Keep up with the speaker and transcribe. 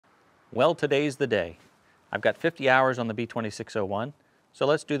Well, today's the day. I've got 50 hours on the B2601, so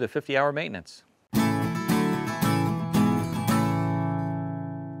let's do the 50-hour maintenance.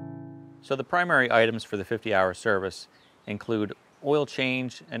 So the primary items for the 50-hour service include oil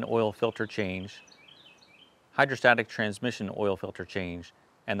change and oil filter change, hydrostatic transmission oil filter change,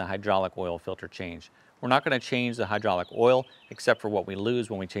 and the hydraulic oil filter change. We're not going to change the hydraulic oil except for what we lose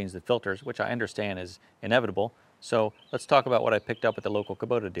when we change the filters, which I understand is inevitable. So let's talk about what I picked up at the local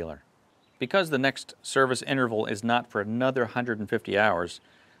Kubota dealer. Because the next service interval is not for another 150 hours,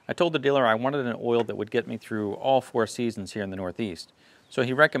 I told the dealer I wanted an oil that would get me through all 4 seasons here in the Northeast. So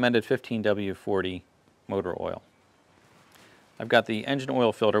he recommended 15W40 motor oil. I've got the engine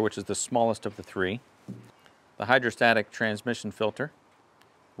oil filter, which is the smallest of the 3, the hydrostatic transmission filter,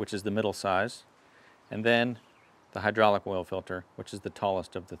 which is the middle size, and then the hydraulic oil filter, which is the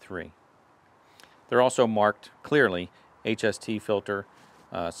tallest of the 3. They're also marked clearly HST filter,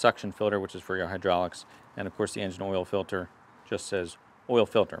 suction filter, which is for your hydraulics, and of course the engine oil filter just says oil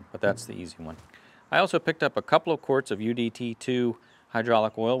filter, but that's the easy one. I also picked up a couple of quarts of UDT2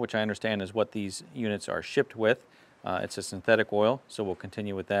 hydraulic oil, which I understand is what these units are shipped with. It's a synthetic oil, so we'll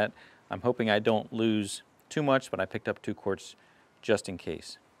continue with that. I'm hoping I don't lose too much, but I picked up 2 quarts just in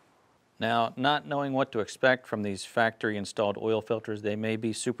case. Now, not knowing what to expect from these factory installed oil filters, they may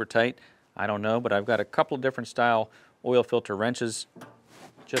be super tight, I don't know, but I've got a couple of different style oil filter wrenches,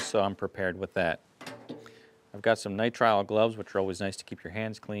 just so I'm prepared with that. I've got some nitrile gloves, which are always nice to keep your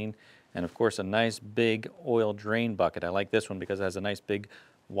hands clean, and of course a nice big oil drain bucket. I like this one because it has a nice big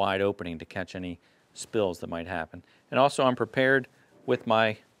wide opening to catch any spills that might happen. And also I'm prepared with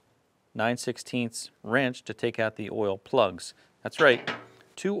my 9/16 wrench to take out the oil plugs. That's right,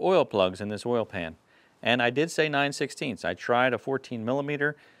 2 oil plugs in this oil pan. And I did say 9/16. I tried a 14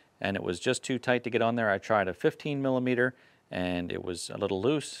 millimeter and it was just too tight to get on there. I tried a 15 millimeter and it was a little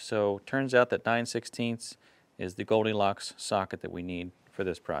loose, so turns out that 9/16 is the Goldilocks socket that we need for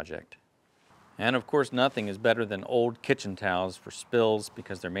this project. And of course nothing is better than old kitchen towels for spills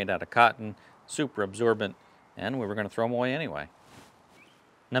because they're made out of cotton, super absorbent, and we were going to throw them away anyway.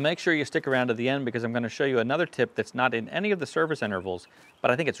 Now make sure you stick around to the end because I'm going to show you another tip that's not in any of the service intervals,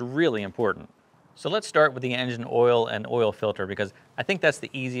 but I think it's really important. So let's start with the engine oil and oil filter because I think that's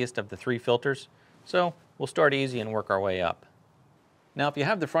the easiest of the 3 filters. So we'll start easy and work our way up. Now if you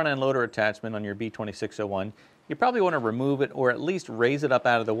have the front end loader attachment on your B2601, you probably want to remove it or at least raise it up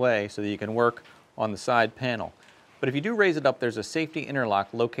out of the way so that you can work on the side panel. But if you do raise it up, there's a safety interlock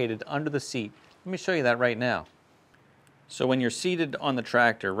located under the seat. Let me show you that right now. So when you're seated on the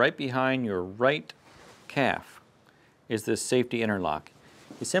tractor, right behind your right calf is this safety interlock.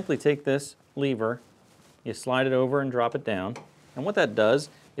 You simply take this lever, you slide it over and drop it down, and what that does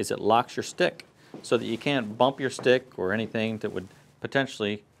is it locks your stick so that you can't bump your stick or anything that would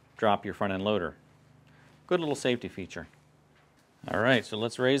potentially drop your front end loader. Good little safety feature. All right, so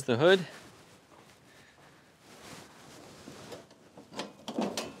let's raise the hood.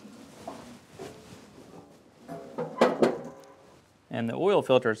 And the oil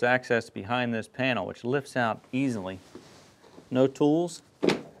filter is accessed behind this panel, which lifts out easily. No tools.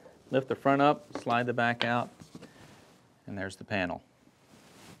 Lift the front up, slide the back out, and there's the panel.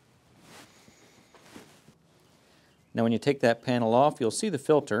 Now when you take that panel off, you'll see the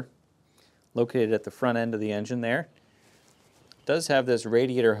filter located at the front end of the engine there. It does have this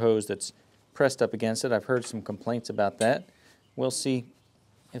radiator hose that's pressed up against it. I've heard some complaints about that. We'll see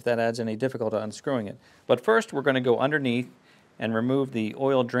if that adds any difficulty unscrewing it. But first we're going to go underneath and remove the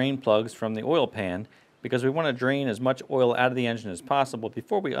oil drain plugs from the oil pan because we want to drain as much oil out of the engine as possible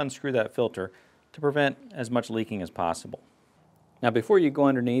before we unscrew that filter to prevent as much leaking as possible. Now before you go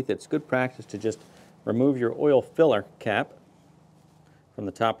underneath, it's good practice to just remove your oil filler cap from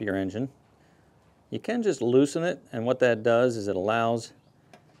the top of your engine. You can just loosen it, and what that does is it allows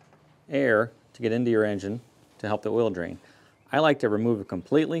air to get into your engine to help the oil drain. I like to remove it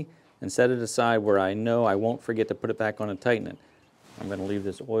completely and set it aside where I know I won't forget to put it back on and tighten it. I'm going to leave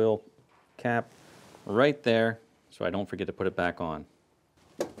this oil cap right there so I don't forget to put it back on.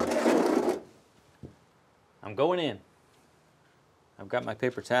 I'm going in. I've got my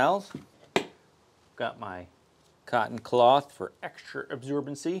paper towels, got my cotton cloth for extra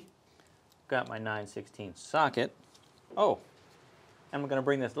absorbency, got my 9/16 socket. Oh, and I'm going to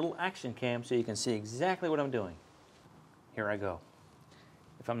bring this little action cam so you can see exactly what I'm doing. Here I go.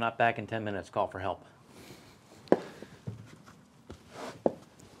 If I'm not back in 10 minutes, call for help.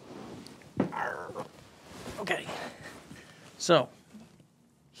 Okay, so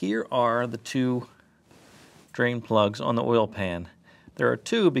here are the 2 drain plugs on the oil pan. There are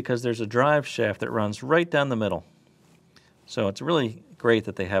 2 because there's a drive shaft that runs right down the middle. So it's really great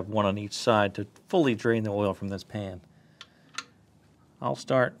that they have one on each side to fully drain the oil from this pan. How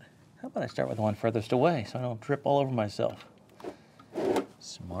about I start with the one furthest away so I don't drip all over myself.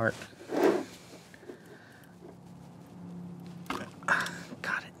 Smart.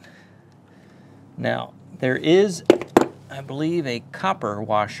 Got it. Now, there is, I believe, a copper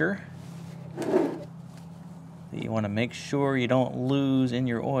washer that you want to make sure you don't lose in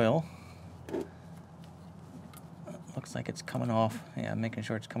your oil. Looks like it's coming off. Yeah, making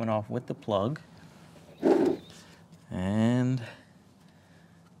sure it's coming off with the plug. And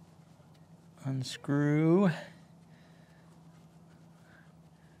unscrew.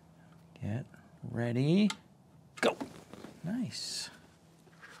 Get ready. Go. Nice.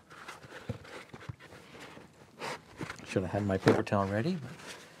 Should have had my paper towel ready, but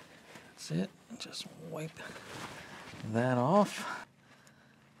that's it. Just wipe that off.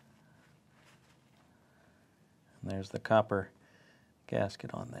 And there's the copper gasket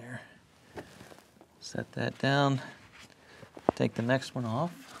on there. Set that down. Take the next one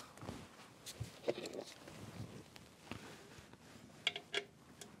off. There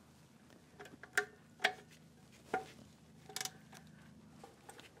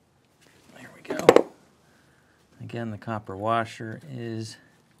we go. Again, the copper washer is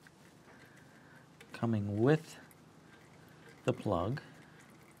coming with the plug.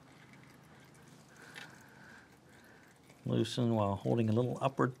 Loosen while holding a little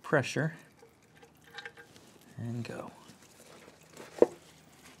upward pressure, and go.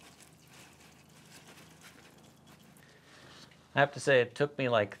 I have to say it took me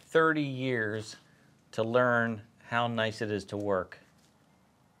like 30 years to learn how nice it is to work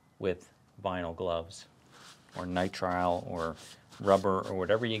with vinyl gloves or nitrile or rubber or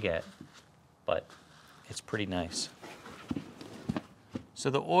whatever you get, but it's pretty nice. So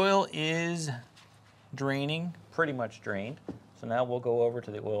the oil is draining, pretty much drained. So now we'll go over to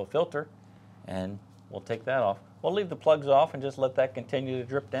the oil filter and we'll take that off. We'll leave the plugs off and just let that continue to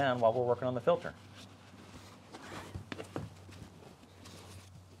drip down while we're working on the filter.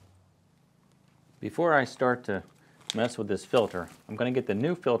 Before I start to mess with this filter, I'm going to get the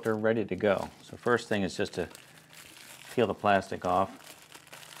new filter ready to go. So first thing is just to peel the plastic off.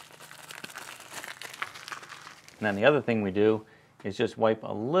 And then the other thing we do is just wipe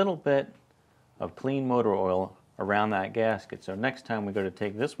a little bit of clean motor oil around that gasket. So next time we go to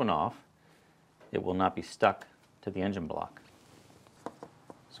take this one off, it will not be stuck to the engine block.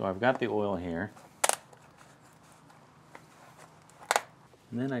 So I've got the oil here.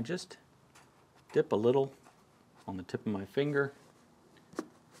 And then I just dip a little on the tip of my finger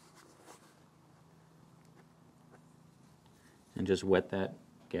and just wet that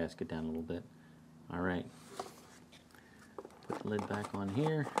gasket down a little bit. All right. Put the lid back on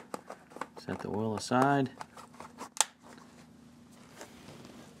here. Set the oil aside.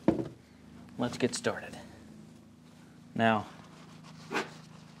 Let's get started. Now,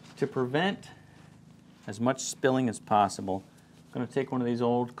 to prevent as much spilling as possible, I'm going to take one of these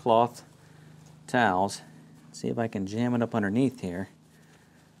old cloth towels, see if I can jam it up underneath here.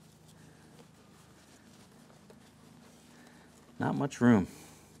 Not much room.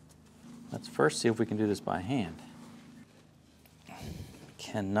 Let's first see if we can do this by hand.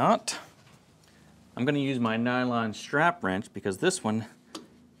 Cannot. I'm going to use my nylon strap wrench because this one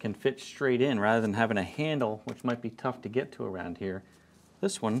can fit straight in rather than having a handle, which might be tough to get to around here.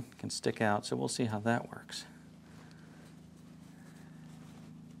 This one can stick out, so we'll see how that works.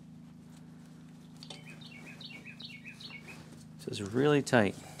 This is really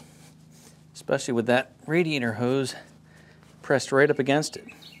tight, especially with that radiator hose pressed right up against it.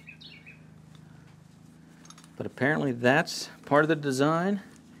 But apparently that's part of the design.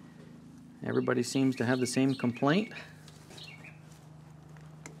 Everybody seems to have the same complaint.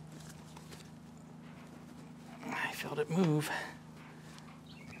 I felt it move.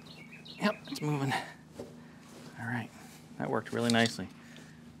 Yep, it's moving. All right, that worked really nicely.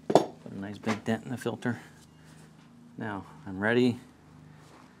 Put a nice big dent in the filter. Now I'm ready.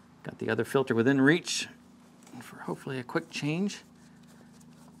 Got the other filter within reach for hopefully a quick change.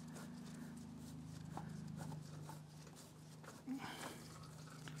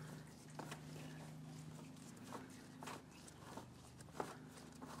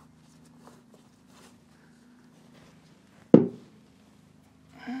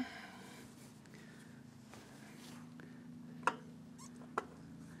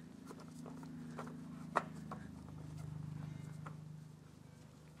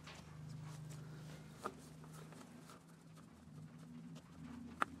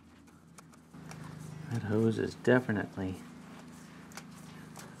 That hose is definitely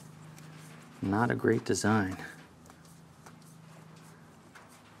not a great design.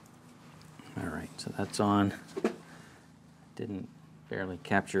 All right, so that's on. Didn't barely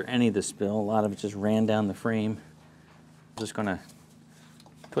capture any of the spill. A lot of it just ran down the frame. I'm just gonna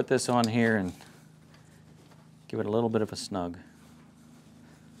put this on here and give it a little bit of a snug.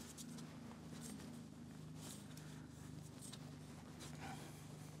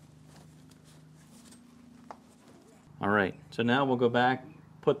 All right, so now we'll go back,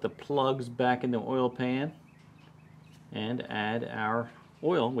 put the plugs back in the oil pan, and add our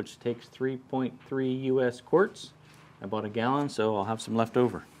oil, which takes 3.3 US quarts. I bought a gallon, so I'll have some left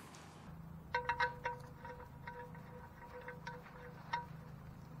over.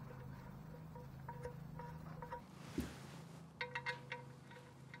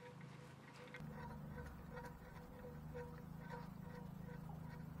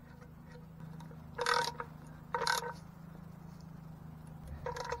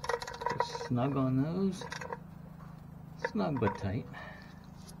 Snug on those. Snug but tight.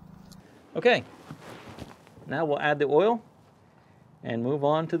 Okay, now we'll add the oil and move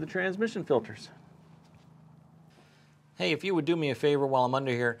on to the transmission filters. Hey, if you would do me a favor while I'm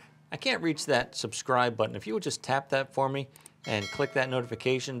under here, I can't reach that subscribe button. If you would just tap that for me and click that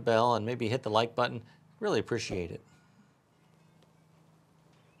notification bell and maybe hit the like button, really appreciate it.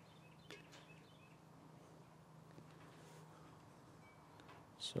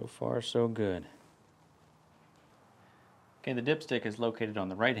 So far, so good. Okay, the dipstick is located on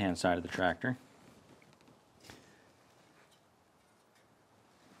the right-hand side of the tractor.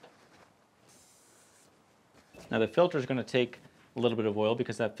 Now the filter is going to take a little bit of oil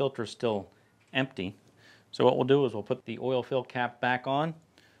because that filter is still empty. So what we'll do is we'll put the oil fill cap back on,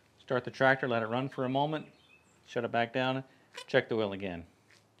 start the tractor, let it run for a moment, shut it back down, check the oil again.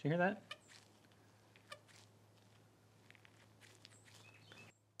 Did you hear that?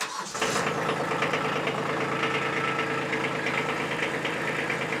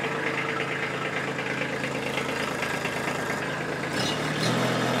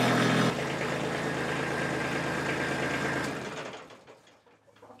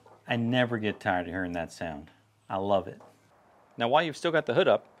 I never get tired of hearing that sound. I love it. Now while you've still got the hood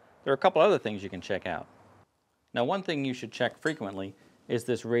up, there are a couple other things you can check out. Now one thing you should check frequently is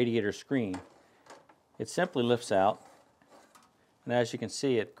this radiator screen. It simply lifts out, and as you can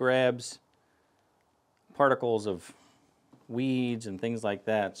see, it grabs particles of weeds and things like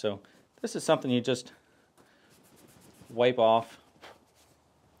that. So this is something you just wipe off,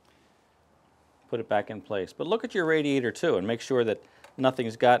 put it back in place. But look at your radiator too and make sure that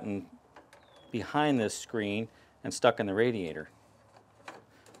nothing's gotten behind this screen and stuck in the radiator.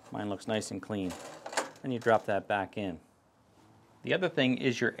 Mine looks nice and clean. Then you drop that back in. The other thing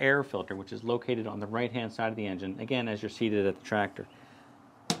is your air filter, which is located on the right-hand side of the engine, again, as you're seated at the tractor.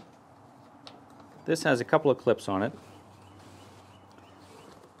 This has a couple of clips on it.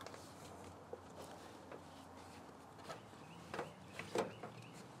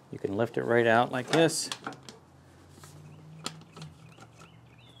 You can lift it right out like this.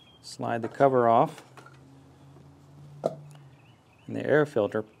 Slide the cover off, and the air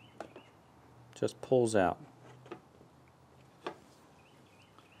filter just pulls out.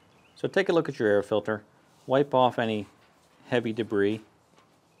 So take a look at your air filter, wipe off any heavy debris.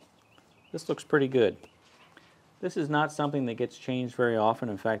 This looks pretty good. This is not something that gets changed very often.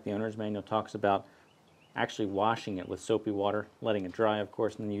 In fact, the owner's manual talks about actually washing it with soapy water, letting it dry, of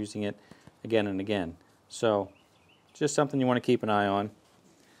course, and then using it again and again. So just something you want to keep an eye on.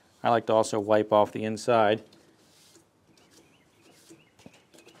 I like to also wipe off the inside.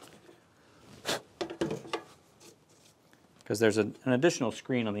 Because there's an additional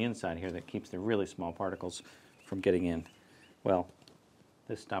screen on the inside here that keeps the really small particles from getting in. Well,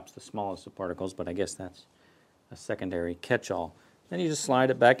 this stops the smallest of particles, but I guess that's a secondary catch-all. Then you just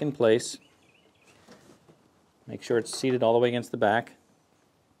slide it back in place. Make sure it's seated all the way against the back.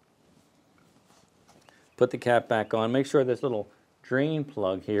 Put the cap back on. Make sure this little drain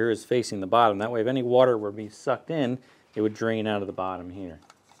plug here is facing the bottom. That way if any water were to be sucked in, it would drain out of the bottom here.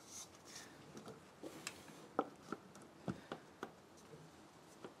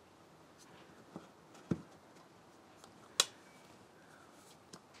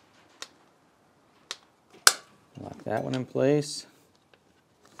 Lock that one in place.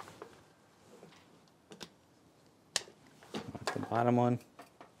 Lock the bottom one.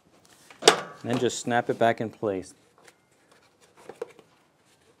 And then just snap it back in place.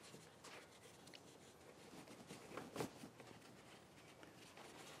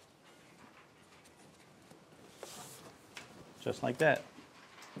 Just like that.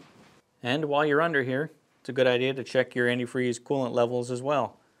 And while you're under here, it's a good idea to check your antifreeze coolant levels as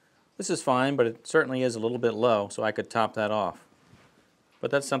well. This is fine, but it certainly is a little bit low, so I could top that off.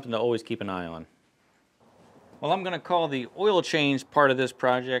 but that's something to always keep an eye on. Well, I'm going to call the oil change part of this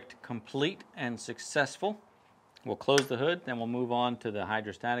project complete and successful. We'll close the hood, then we'll move on to the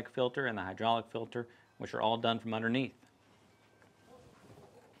hydrostatic filter and the hydraulic filter, which are all done from underneath.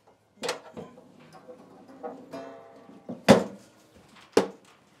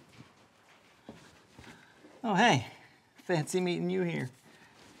 Oh, hey, fancy meeting you here.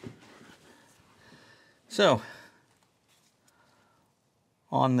 So,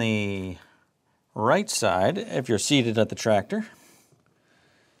 on the right side, if you're seated at the tractor,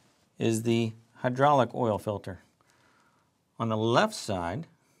 is the hydraulic oil filter. On the left side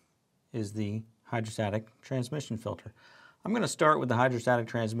is the hydrostatic transmission filter. I'm going to start with the hydrostatic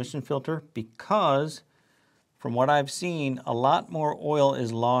transmission filter because from what I've seen, a lot more oil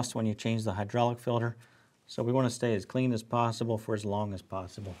is lost when you change the hydraulic filter. So we want to stay as clean as possible for as long as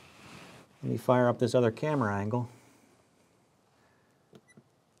possible. Let me fire up this other camera angle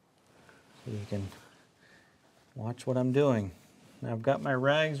so you can watch what I'm doing. Now I've got my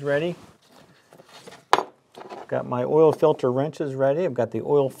rags ready. I've got my oil filter wrenches ready. I've got the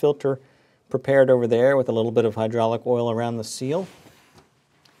oil filter prepared over there with a little bit of hydraulic oil around the seal.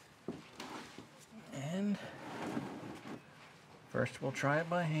 And first we'll try it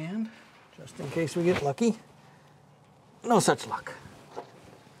by hand, just in case we get lucky. No such luck.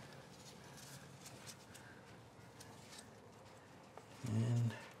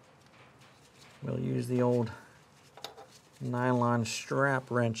 And we'll use the old nylon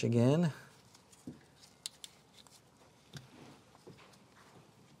strap wrench again.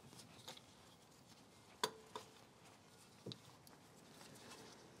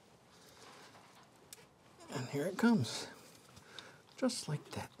 And here it comes, just like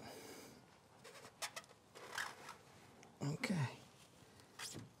that. Okay.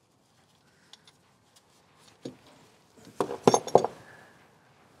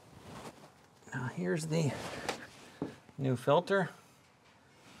 Now here's the new filter,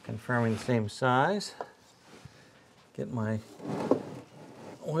 confirming the same size. Get my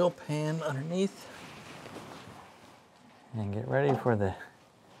oil pan underneath and get ready for the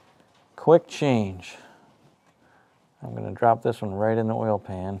quick change. I'm going to drop this one right in the oil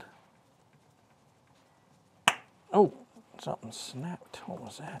pan. Oh, something snapped. What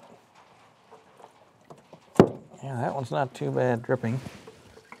was that? Yeah, that one's not too bad dripping.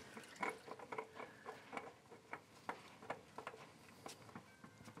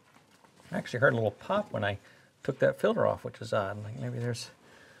 I actually heard a little pop when I took that filter off, which is odd. Like maybe there's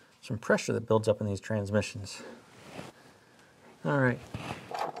some pressure that builds up in these transmissions. All right.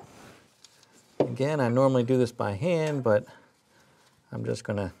 Again, I normally do this by hand, but I'm just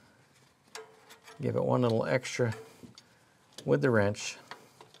going to give it one little extra with the wrench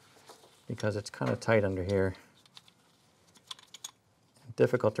because it's kind of tight under here.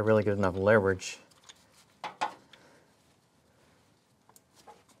 Difficult to really get enough leverage.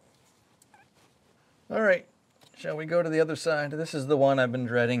 All right, shall we go to the other side? This is the one I've been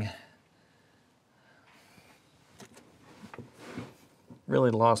dreading.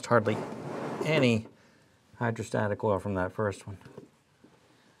 Really lost hardly any hydrostatic oil from that first one.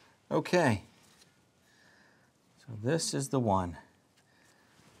 Okay, so this is the one.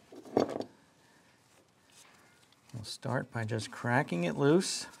 We'll start by just cracking it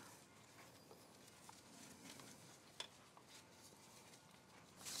loose.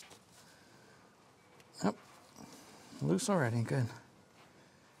 Oh, loose already, good.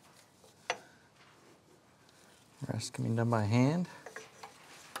 Rest can be done by hand.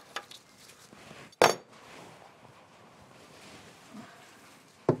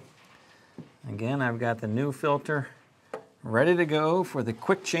 Again, I've got the new filter ready to go for the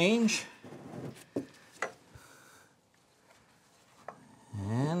quick change.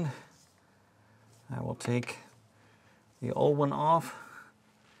 And I will take the old one off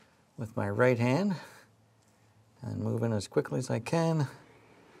with my right hand and move in as quickly as I can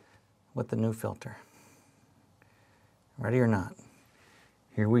with the new filter. Ready or not?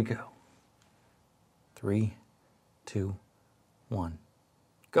 Here we go. 3, 2, 1,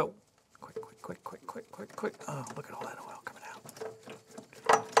 go. Quick, quick, quick, quick, quick, quick, quick. Oh, look at all that oil coming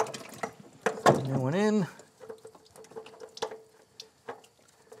out. New one in.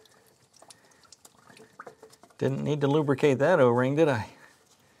 Didn't need to lubricate that O-ring, did I?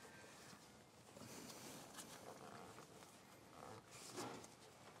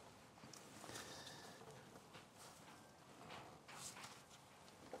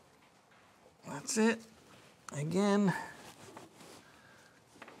 That's it. Again,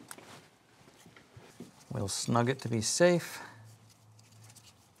 we'll snug it to be safe.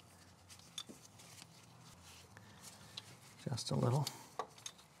 Just a little.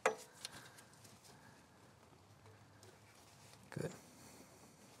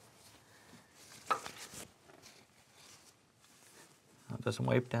 Just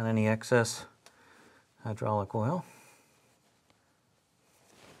wipe down any excess hydraulic oil.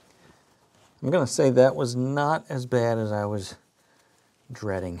 I'm going to say that was not as bad as I was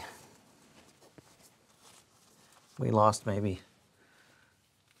dreading. We lost maybe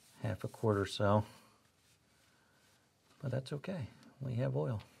half a quart or so, but that's okay. We have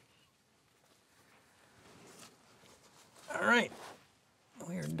oil. All right,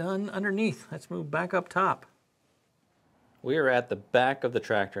 we are done underneath. Let's move back up top. We are at the back of the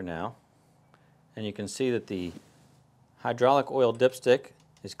tractor now, and you can see that the hydraulic oil dipstick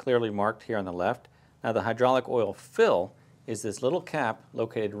is clearly marked here on the left. Now the hydraulic oil fill is this little cap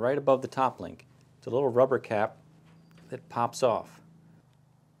located right above the top link. It's a little rubber cap that pops off.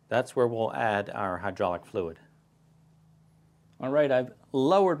 That's where we'll add our hydraulic fluid. All right, I've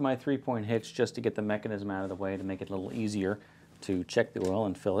lowered my 3-point hitch just to get the mechanism out of the way to make it a little easier to check the oil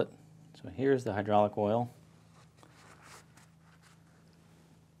and fill it. So here's the hydraulic oil.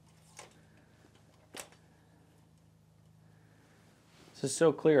 This is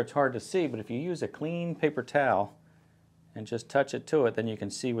so clear it's hard to see, but if you use a clean paper towel and just touch it to it, then you can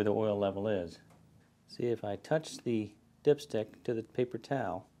see where the oil level is. See, if I touch the dipstick to the paper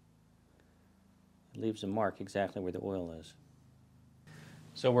towel, it leaves a mark exactly where the oil is.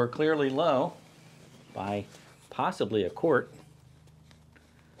 So we're clearly low by possibly a quart,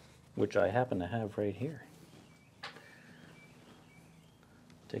 which I happen to have right here.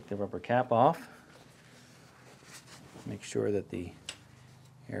 Take the rubber cap off. Make sure that the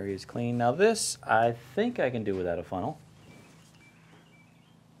area is clean. Now this, I think I can do without a funnel.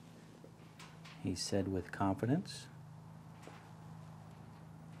 He said with confidence.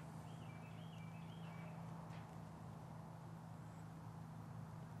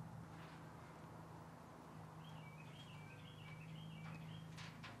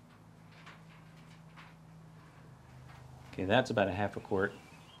 Okay, that's about a half a quart.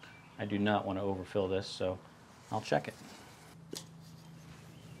 I do not want to overfill this, so I'll check it.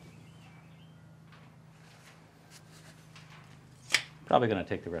 Probably going to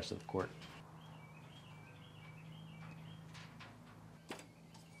take the rest of the quart.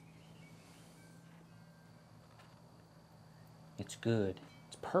 It's good.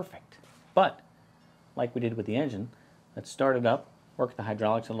 It's perfect. But, like we did with the engine, let's start it up, work the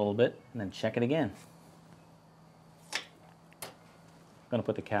hydraulics a little bit, and then check it again. I'm going to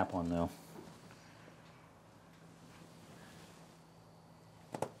put the cap on though.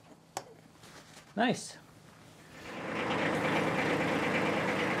 Nice.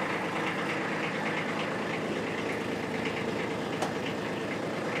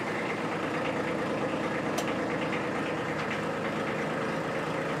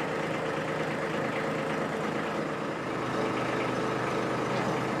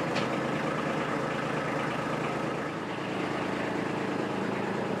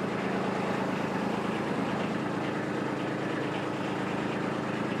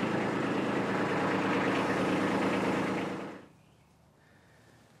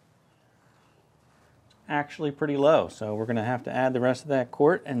 Actually pretty low, so we're going to have to add the rest of that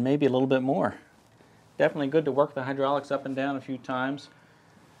quart and maybe a little bit more. Definitely good to work the hydraulics up and down a few times.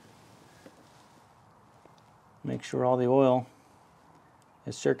 Make sure all the oil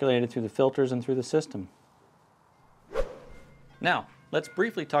is circulated through the filters and through the system. Now, let's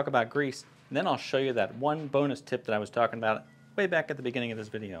briefly talk about grease, and then I'll show you that one bonus tip that I was talking about way back at the beginning of this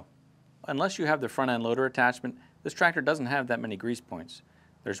video. Unless you have the front end loader attachment, this tractor doesn't have that many grease points.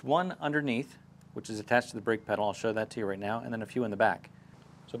 There's one underneath, which is attached to the brake pedal. I'll show that to you right now, and then a few in the back.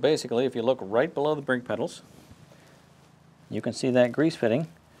 So basically, if you look right below the brake pedals, you can see that grease fitting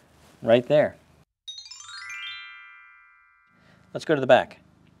right there. Let's go to the back.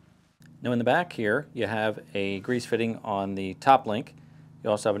 Now in the back here, you have a grease fitting on the top link. You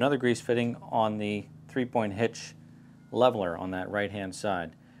also have another grease fitting on the 3-point hitch leveler on that right-hand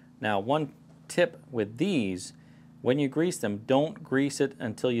side. Now one tip with these, when you grease them, don't grease it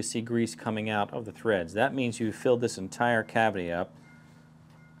until you see grease coming out of the threads. That means you filled this entire cavity up.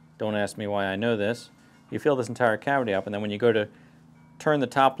 Don't ask me why I know this. You fill this entire cavity up, and then when you go to turn the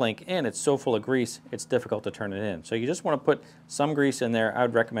top link in, it's so full of grease, it's difficult to turn it in. So you just want to put some grease in there. I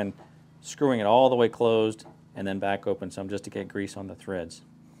would recommend screwing it all the way closed and then back open some just to get grease on the threads.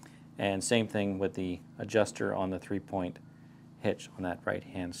 And same thing with the adjuster on the 3-point hitch on that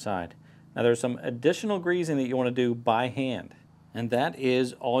right-hand side. Now there's some additional greasing that you want to do by hand, and that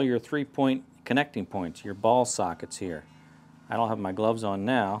is all your 3-point connecting points, your ball sockets here. I don't have my gloves on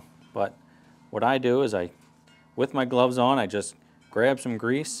now, but what I do is with my gloves on, I just grab some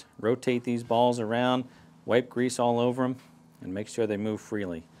grease, rotate these balls around, wipe grease all over them, and make sure they move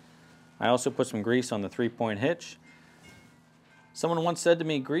freely. I also put some grease on the 3-point hitch, Someone once said to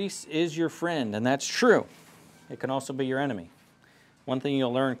me, grease is your friend, and that's true. It can also be your enemy. One thing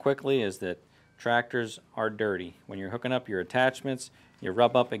you'll learn quickly is that tractors are dirty. When you're hooking up your attachments, you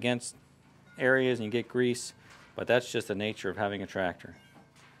rub up against areas and you get grease, but that's just the nature of having a tractor.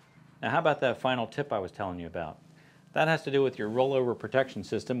 Now how about that final tip I was telling you about? That has to do with your rollover protection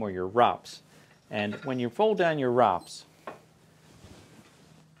system, or your ROPS. And when you fold down your ROPS,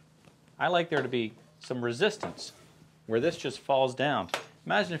 I like there to be some resistance where this just falls down.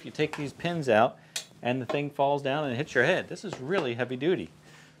 Imagine if you take these pins out and the thing falls down and hits your head. This is really heavy duty.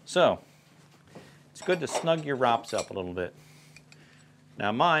 So it's good to snug your ROPS up a little bit.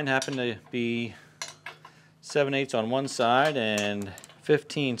 Now mine happen to be 7/8 on one side and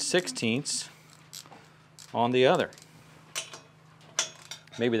 15/16 on the other.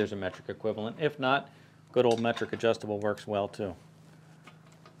 Maybe there's a metric equivalent. If not, good old metric adjustable works well too.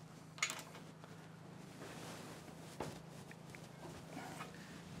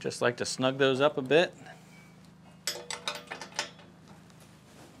 Just like to snug those up a bit.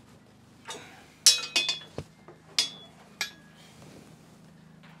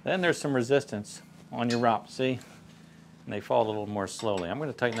 Then there's some resistance on your ROPS, see? And they fall a little more slowly. I'm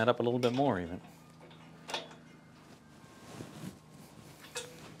going to tighten that up a little bit more even.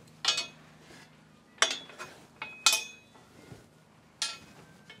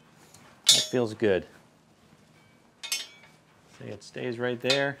 That feels good. See, it stays right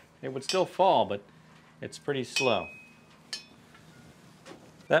there. It would still fall, but it's pretty slow.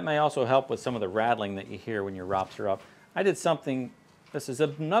 That may also help with some of the rattling that you hear when your ROPS are up. I did something, this is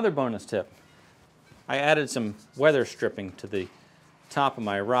another bonus tip. I added some weather stripping to the top of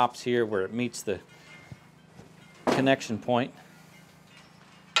my ROPS here where it meets the connection point.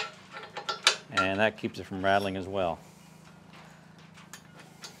 And that keeps it from rattling as well.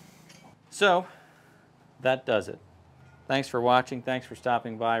 So, that does it. Thanks for watching. Thanks for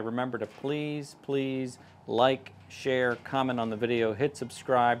stopping by. Remember to please like, share, comment on the video, hit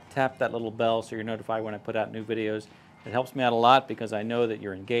subscribe, tap that little bell so you're notified when I put out new videos. It helps me out a lot because I know that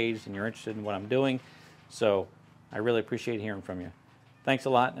you're engaged and you're interested in what I'm doing. So I really appreciate hearing from you. Thanks a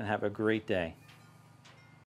lot and have a great day.